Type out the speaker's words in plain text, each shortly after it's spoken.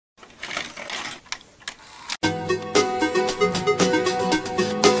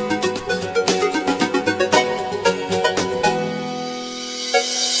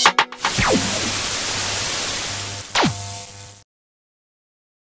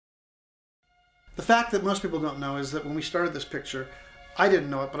The fact that most people don't know is that when we started this picture, I didn't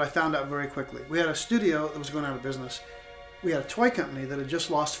know it, but I found out very quickly. We had a studio that was going out of business. We had a toy company that had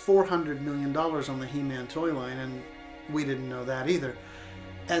just lost $400 million on the He-Man toy line, and we didn't know that either.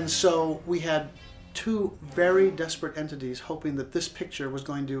 And so we had two very desperate entities hoping that this picture was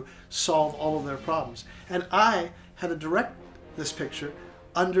going to solve all of their problems. And I had to direct this picture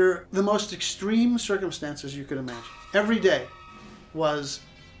under the most extreme circumstances you could imagine. Every day was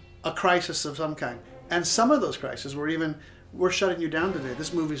a crisis of some kind. And some of those crises were even, we're shutting you down today,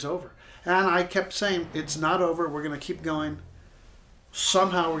 this movie's over. And I kept saying, it's not over, we're going to keep going.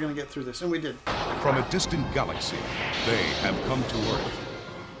 Somehow we're going to get through this, and we did. From a distant galaxy, they have come to Earth.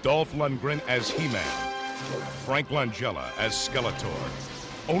 Dolph Lundgren as He-Man, Frank Langella as Skeletor.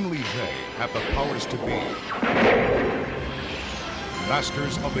 Only they have the powers to be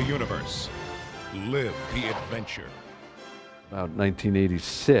masters of the universe. Live the adventure. About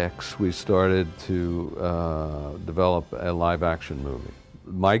 1986, we started to develop a live-action movie.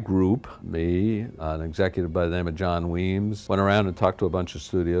 My group, me, an executive by the name of John Weems, went around and talked to a bunch of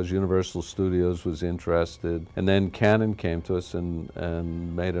studios. Universal Studios was interested. And then Canon came to us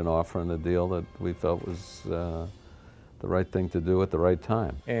and made an offer and a deal that we felt was the right thing to do at the right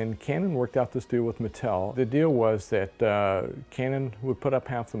time. And Canon worked out this deal with Mattel. The deal was that Canon would put up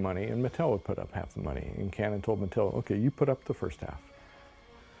half the money and Mattel would put up half the money. And Canon told Mattel, okay, you put up the first half.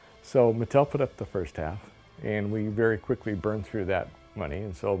 So Mattel put up the first half, and we very quickly burned through that money.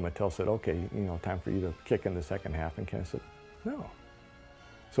 And so Mattel said, okay, you know, time for you to kick in the second half. And Canon said, no.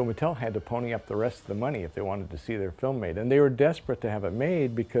 So Mattel had to pony up the rest of the money if they wanted to see their film made. And they were desperate to have it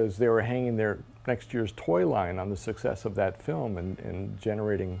made because they were hanging their next year's toy line on the success of that film and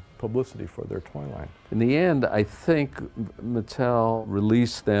generating publicity for their toy line. In the end, I think Mattel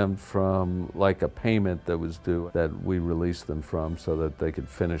released them from like a payment that was due that we released them from so that they could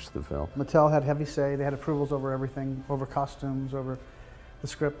finish the film. Mattel had heavy say. They had approvals over everything, over costumes, over the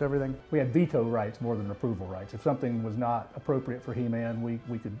script, everything. We had veto rights more than approval rights. If something was not appropriate for He-Man,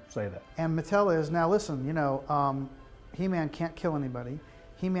 we could say that. And Mattel is, now listen, you know, He-Man can't kill anybody.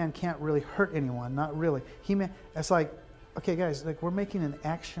 He-Man can't really hurt anyone, not really. He-Man, it's like, okay guys, like we're making an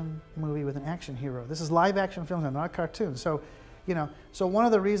action movie with an action hero. This is live action films, not a cartoon. So, you know, so one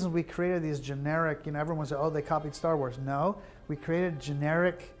of the reasons we created these generic, you know, everyone said, oh, they copied Star Wars. No, we created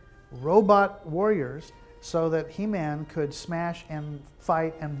generic robot warriors so that He-Man could smash and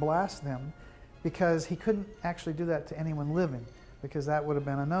fight and blast them, because he couldn't actually do that to anyone living, because that would have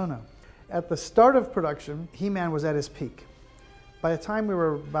been a no-no. At the start of production, He-Man was at his peak. By the time we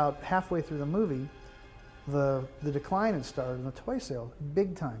were about halfway through the movie, the decline had started in the toy sale,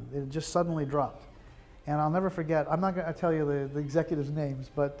 big time. It just suddenly dropped. And I'll never forget, I'm not going to tell you the executives'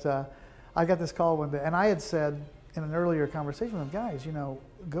 names, but I got this call one day, and I had said in an earlier conversation with them, guys, you know,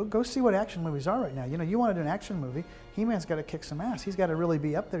 go see what action movies are right now. You know, you want to do an action movie, He-Man's got to kick some ass. He's got to really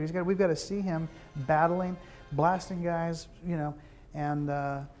be up there. We've got to see him battling, blasting guys, you know, and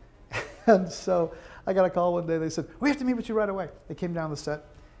and so I got a call one day. They said, we have to meet with you right away. They came down the set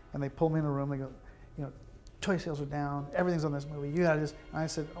and they pulled me in a room. They go, you know, toy sales are down. Everything's on this movie. You got to just. And I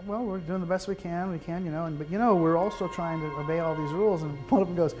said, well, we're doing the best we can, you know. But you know, we're also trying to obey all these rules. And one of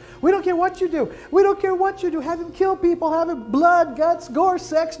them goes, we don't care what you do. We don't care what you do. Have him kill people. Have him blood, guts, gore,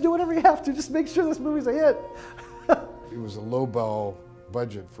 sex. Do whatever you have to. Just make sure this movie's a hit. It was a low-ball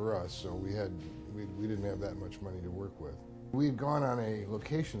budget for us, so we didn't have that much money to work with. We had gone on a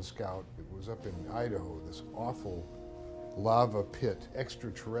location scout. It was up in Idaho, this awful lava pit,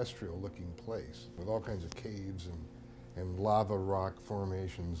 extraterrestrial looking place with all kinds of caves and lava rock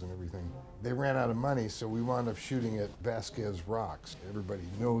formations and everything. They ran out of money, so we wound up shooting at Vasquez Rocks. Everybody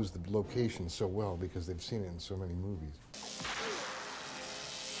knows the location so well because they've seen it in so many movies.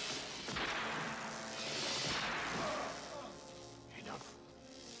 Enough.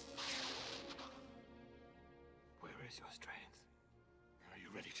 Where is your strength? Are you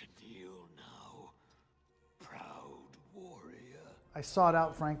ready to kneel now? Proud warrior. I sought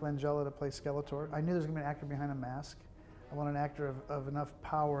out Frank Langella to play Skeletor. I knew there was going to be an actor behind a mask. I wanted an actor of enough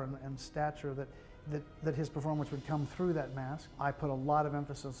power and stature that his performance would come through that mask. I put a lot of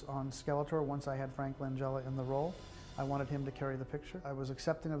emphasis on Skeletor once I had Frank Langella in the role. I wanted him to carry the picture. I was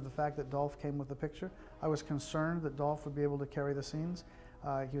accepting of the fact that Dolph came with the picture. I was concerned that Dolph would be able to carry the scenes.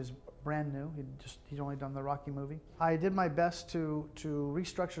 He was brand new. He'd only done the Rocky movie. I did my best to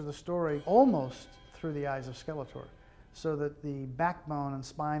restructure the story almost through the eyes of Skeletor, so that the backbone and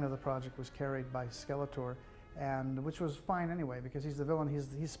spine of the project was carried by Skeletor, and which was fine anyway, because he's the villain.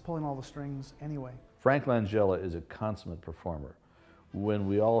 He's pulling all the strings anyway. Frank Langella is a consummate performer. When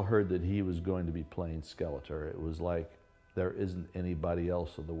we all heard that he was going to be playing Skeletor, it was like there isn't anybody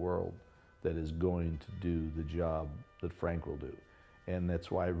else in the world that is going to do the job that Frank will do. And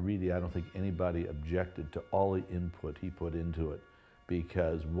that's why really I don't think anybody objected to all the input he put into it,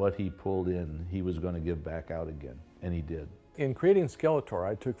 because what he pulled in, he was going to give back out again, and he did. In creating Skeletor,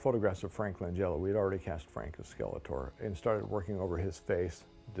 I took photographs of Frank Langella. We had already cast Frank as Skeletor, and started working over his face,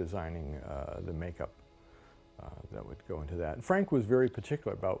 designing the makeup that would go into that. And Frank was very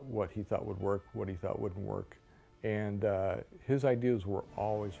particular about what he thought would work, what he thought wouldn't work, and his ideas were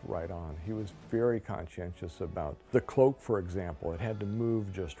always right on. He was very conscientious about the cloak, for example. It had to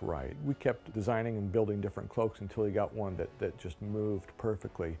move just right. We kept designing and building different cloaks until he got one that just moved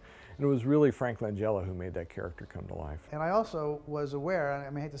perfectly. And it was really Frank Langella who made that character come to life. And I also was aware,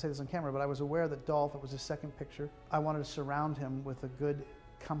 I hate to say this on camera, but I was aware that Dolph, it was his second picture. I wanted to surround him with a good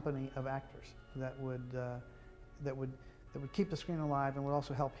company of actors that would keep the screen alive and would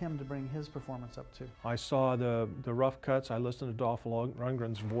also help him to bring his performance up too. I saw the rough cuts, I listened to Dolph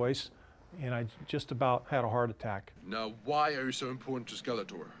Lundgren's voice, and I just about had a heart attack. Now, why are you so important to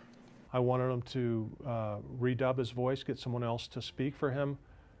Skeletor? I wanted him to redub his voice, get someone else to speak for him.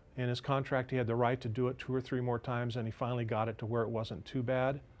 In his contract, he had the right to do it 2 or 3 more times, and he finally got it to where it wasn't too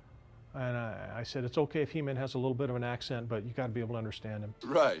bad. And I said, it's okay if He-Man has a little bit of an accent, but you got to be able to understand him.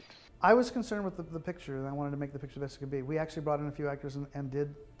 Right. I was concerned with the picture, and I wanted to make the picture best it could be. We actually brought in a few actors and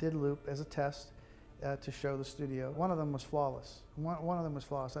did loop as a test to show the studio. One of them was flawless. One of them was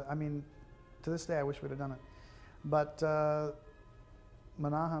flawless. I mean, to this day, I wish we'd have done it. But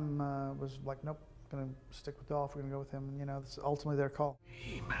Menahem was like, nope, I'm going to stick with Dolph. We're going to go with him. And, you know, it's ultimately their call.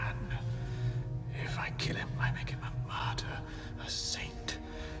 He-Man. If I kill him, I make him a martyr, a saint.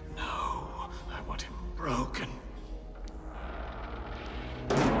 No, I want him broken.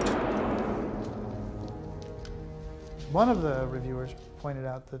 One of the reviewers pointed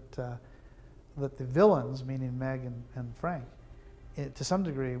out that the villains, meaning Meg and Frank, to some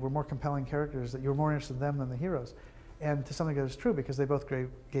degree were more compelling characters, that you were more interested in them than the heroes. And to some degree it's true, because they both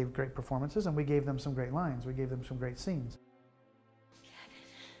gave great performances, and we gave them some great lines. We gave them some great scenes.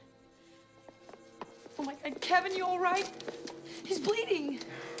 Oh my God, Kevin, you all right? He's bleeding.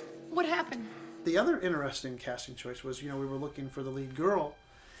 What happened? The other interesting casting choice was, you know, we were looking for the lead girl,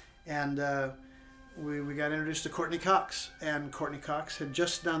 and we got introduced to Courtney Cox, and Courtney Cox had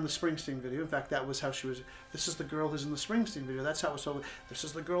just done the Springsteen video. In fact, that was how she was. This is the girl who's in the Springsteen video. That's how it was told. This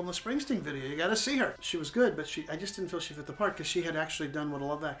is the girl in the Springsteen video. You got to see her. She was good, but I just didn't feel she fit the part, because she had actually done what a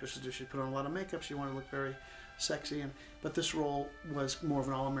lot of actresses do. She put on a lot of makeup. She wanted to look very sexy, but this role was more of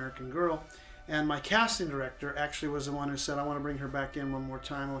an all-American girl. And my casting director actually was the one who said, I want to bring her back in one more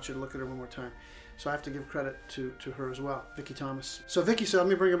time. I want you to look at her one more time. So I have to give credit to her as well, Vicki Thomas. So Vicki said, let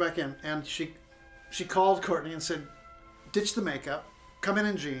me bring her back in. And she called Courtney and said, ditch the makeup, come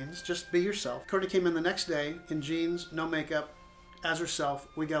in jeans, just be yourself. Courtney came in the next day in jeans, no makeup, as herself.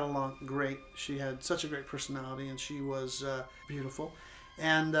 We got along great. She had such a great personality, and she was beautiful.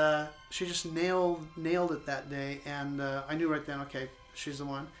 And she just nailed it that day. And I knew right then, okay, she's the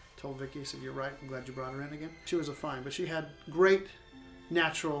one. Told Vicki, I said, you're right, I'm glad you brought her in again. She was a fine, but she had great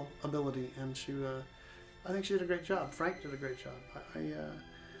natural ability, and I think she did a great job. Frank did a great job. I'm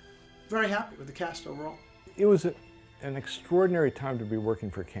very happy with the cast overall. It was an extraordinary time to be working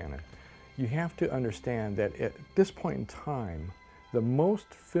for Canon. You have to understand that at this point in time, the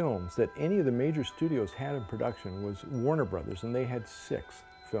most films that any of the major studios had in production was Warner Brothers, and they had 6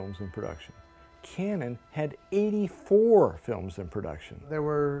 films in production. Canon had 84 films in production. There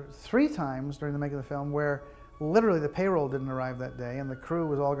were 3 times during the making of the film where literally the payroll didn't arrive that day, and the crew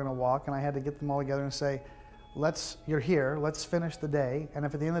was all going to walk, and I had to get them all together and say, you're here, let's finish the day, and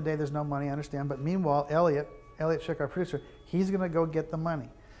if at the end of the day there's no money, I understand, but meanwhile, Elliot Schick, our producer, he's going to go get the money.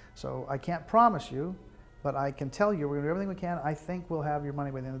 So I can't promise you, but I can tell you we're going to do everything we can. I think we'll have your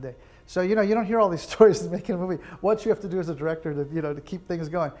money by the end of the day. So, you know, you don't hear all these stories in making a movie. What you have to do as a director to, you know, to keep things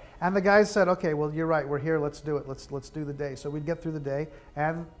going. And the guys said, okay, well, you're right, we're here, let's do it, let's do the day. So we'd get through the day,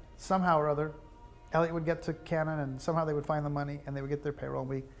 and somehow or other, Elliot would get to Canon, and somehow they would find the money, and they would get their payroll, and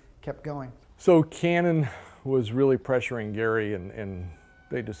we kept going. So Canon was really pressuring Gary, and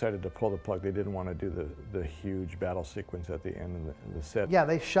they decided to pull the plug. They didn't want to do the huge battle sequence at the end of the set. Yeah,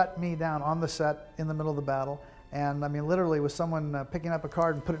 they shut me down on the set in the middle of the battle. And I mean, literally with someone picking up a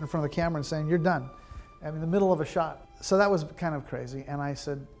card and putting it in front of the camera and saying, you're done. I mean, in the middle of a shot. So that was kind of crazy. And I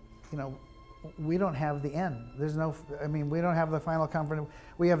said, you know, we don't have the end. There's no, I mean, we don't have the final confrontation.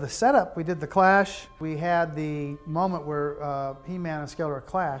 We have the setup. We did the clash. We had the moment where He-Man and Skeletor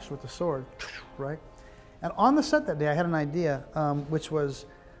clash with the sword, right? And on the set that day, I had an idea, which was,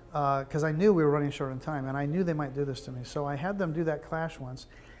 because I knew we were running short on time, and I knew they might do this to me. So I had them do that clash once,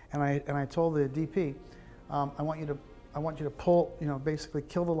 and I told the DP, I want you to I want you to pull, basically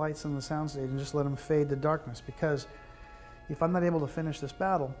kill the lights in the soundstage and just let them fade to darkness, because if I'm not able to finish this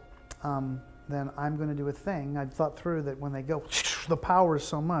battle, then I'm going to do a thing. I'd thought through that when they go, the power is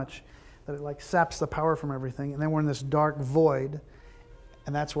so much that it like saps the power from everything, and then we're in this dark void,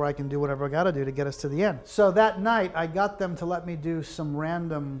 and that's where I can do whatever I got to do to get us to the end. So that night, I got them to let me do some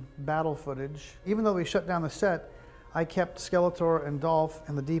random battle footage. Even though we shut down the set, I kept Skeletor and Dolph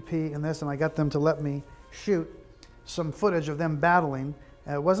and the DP and this, and I got them to let me shoot some footage of them battling.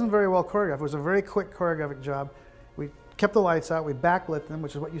 It wasn't very well choreographed. It was a very quick choreographic job. We kept the lights out, we backlit them,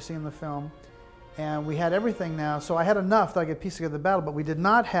 which is what you see in the film, and we had everything now. So I had enough that I could piece together the battle, but we did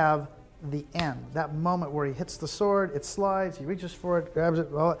not have the end, that moment where he hits the sword, it slides, he reaches for it, grabs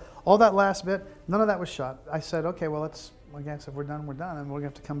it, all that last bit, none of that was shot. I said, okay, well, I guess if we're done, we're done, and we're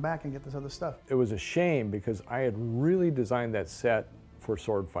going to have to come back and get this other stuff. It was a shame because I had really designed that set for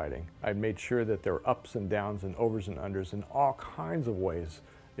sword fighting. I'd made sure that there were ups and downs and overs and unders and all kinds of ways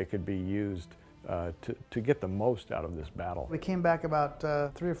it could be used to get the most out of this battle. We came back about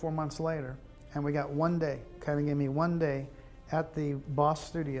 3 or 4 months later, and we got one day, kind of gave me one day at the Boss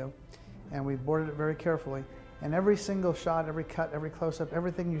studio, and we boarded it very carefully. And every single shot, every cut, every close-up,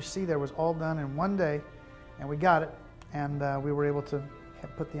 everything you see there was all done in one day, and we got it, and we were able to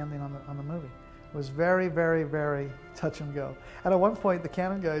put the ending on the movie. It was very, very, very touch and go. And at one point, the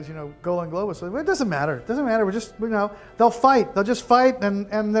Canon guys, Golan Globus said, well, it doesn't matter. It doesn't matter. We're just, they'll fight. They'll just fight, and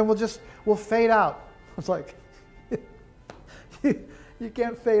then we'll fade out. It's like, you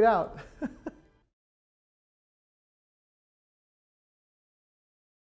can't fade out.